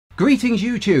Greetings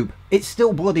YouTube, it's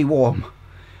still bloody warm.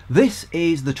 This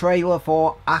is the trailer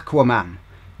for Aquaman.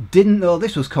 Didn't know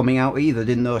this was coming out either,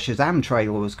 didn't know Shazam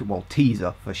trailer was, well,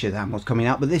 teaser for Shazam was coming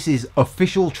out, but this is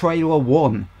official trailer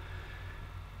 1.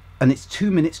 And it's 2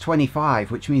 minutes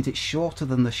 25, which means it's shorter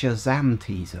than the Shazam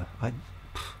teaser.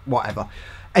 Whatever.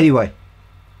 Anyway,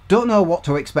 don't know what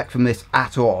to expect from this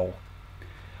at all.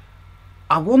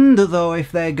 I wonder though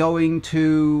if they're going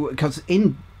to, because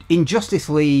in Justice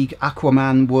League,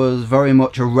 Aquaman was very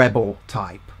much a rebel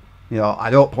type. You know, I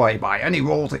don't play by any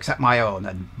rules except my own,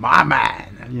 and my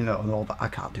man, and, you know, and all that. I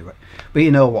can't do it. But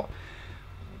you know what?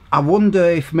 I wonder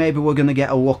if maybe we're going to get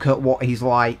a look at what he's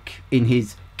like in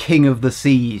his King of the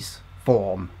Seas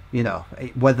form. You know,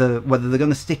 whether they're going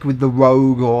to stick with the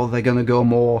rogue or they're going to go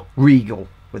more regal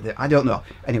with it. I don't know.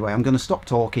 Anyway, I'm going to stop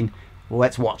talking.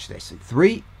 Let's watch this.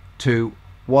 3, 2,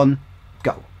 1,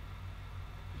 go.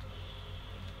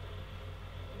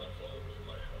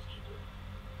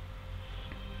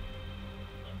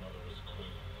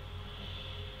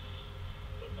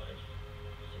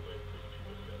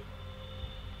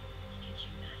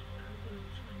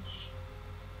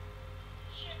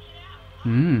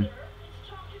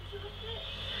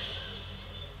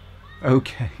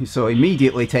 Okay, so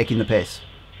immediately taking the piss.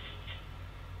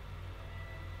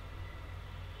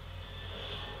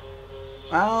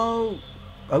 Oh,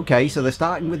 okay, so they're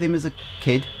starting with him as a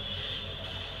kid.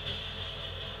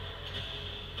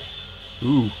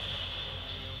 Ooh.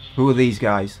 Who are these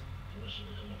guys?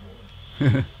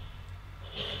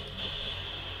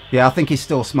 Yeah, I think he's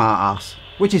still a smart ass,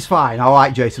 which is fine. I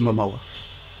like Jason Momoa.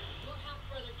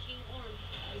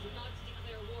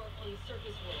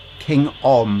 King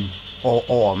Om, or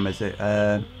Orm, is it?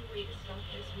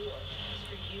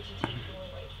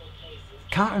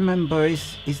 Can't remember.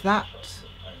 Is that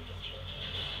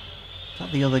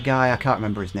the other guy? I can't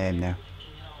remember his name now.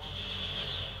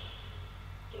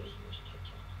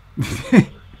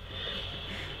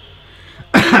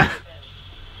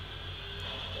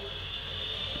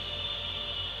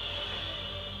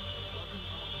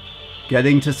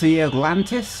 Getting to see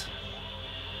Atlantis?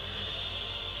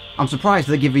 I'm surprised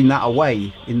they're giving that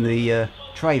away in the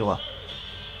trailer.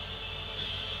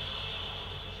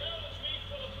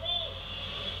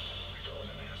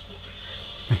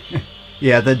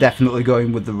 Yeah, they're definitely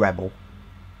going with the rebel.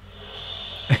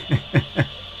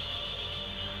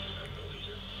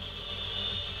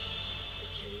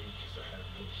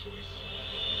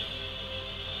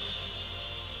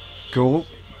 Cool.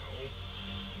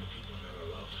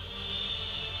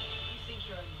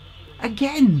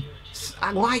 Again,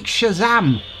 I like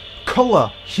Shazam.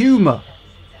 Colour, humour.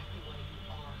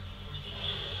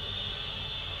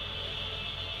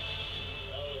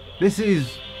 This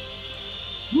is...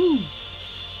 Woo.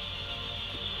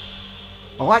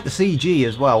 I like the CG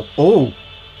as well. Oh!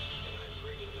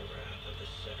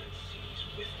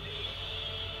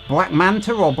 Black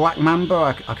Manta or Black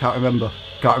Mamba? I can't remember.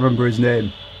 Can't remember his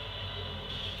name.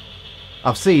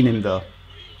 I've seen him though.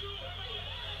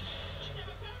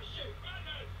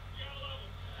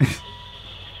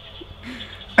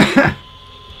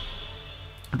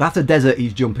 That's a desert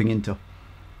he's jumping into.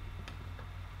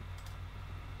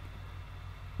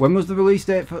 When was the release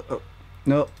date for... Oh,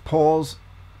 no, pause.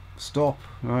 Stop.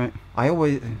 Alright. I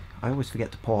always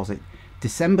forget to pause it.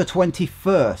 December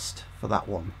 21st for that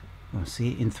one. Oh,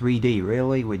 see it in 3D,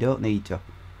 really? We don't need to.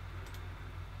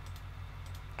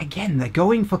 Again, they're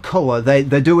going for colour.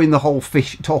 They're doing the whole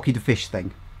fish, talkie to fish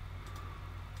thing.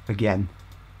 Again.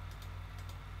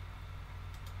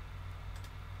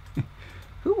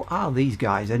 Who are these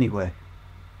guys anyway?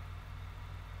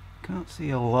 Can't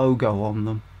see a logo on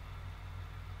them.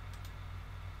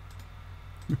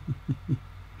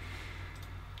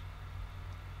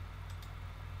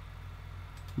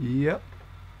 Yep.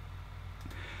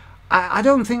 I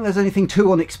don't think there's anything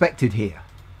too unexpected here.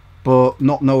 But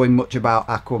not knowing much about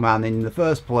Aquaman in the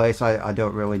first place, I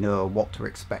don't really know what to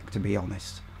expect, to be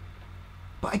honest.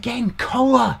 But again,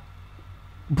 colour!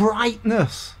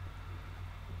 Brightness!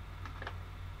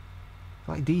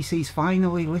 Like DC's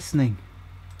finally listening.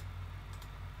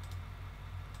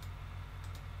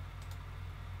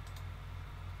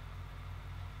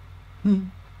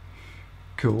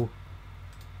 Cool.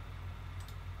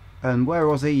 And where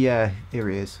was he? Yeah, here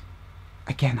he is.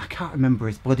 Again, I can't remember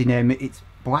his bloody name. It's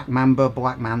Black Mamba,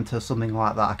 Black Manta, something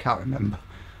like that. I can't remember.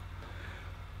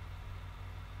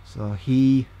 So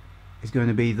he is going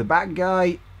to be the bad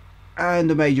guy and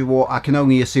the major war. I can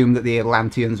only assume that the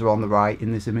Atlanteans are on the right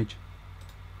in this image.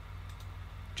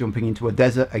 Jumping into a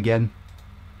desert again.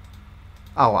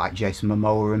 I like Jason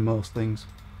Momoa in most things.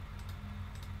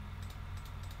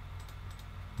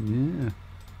 Yeah.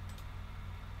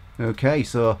 Okay,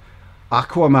 so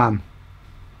Aquaman.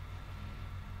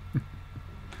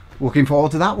 Looking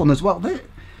forward to that one as well.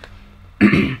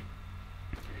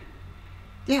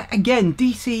 Yeah, again,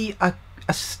 DC are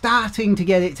starting to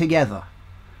get it together.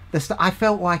 I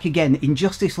felt like, again, in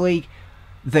Justice League,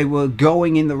 they were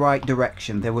going in the right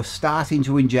direction. They were starting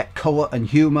to inject colour and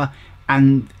humour,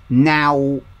 and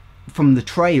now, from the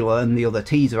trailer and the other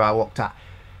teaser I looked at,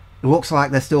 it looks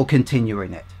like they're still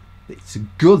continuing it. It's a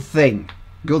good thing.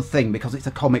 Good thing, because it's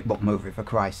a comic book movie, for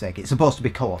Christ's sake. It's supposed to be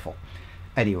colourful.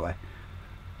 Anyway.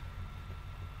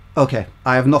 Okay,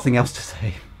 I have nothing else to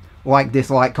say. Like,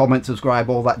 dislike, comment, subscribe,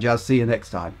 all that jazz. See you next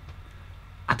time.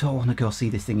 I don't want to go see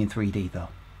this thing in 3D, though.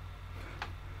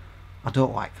 I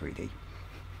don't like 3D.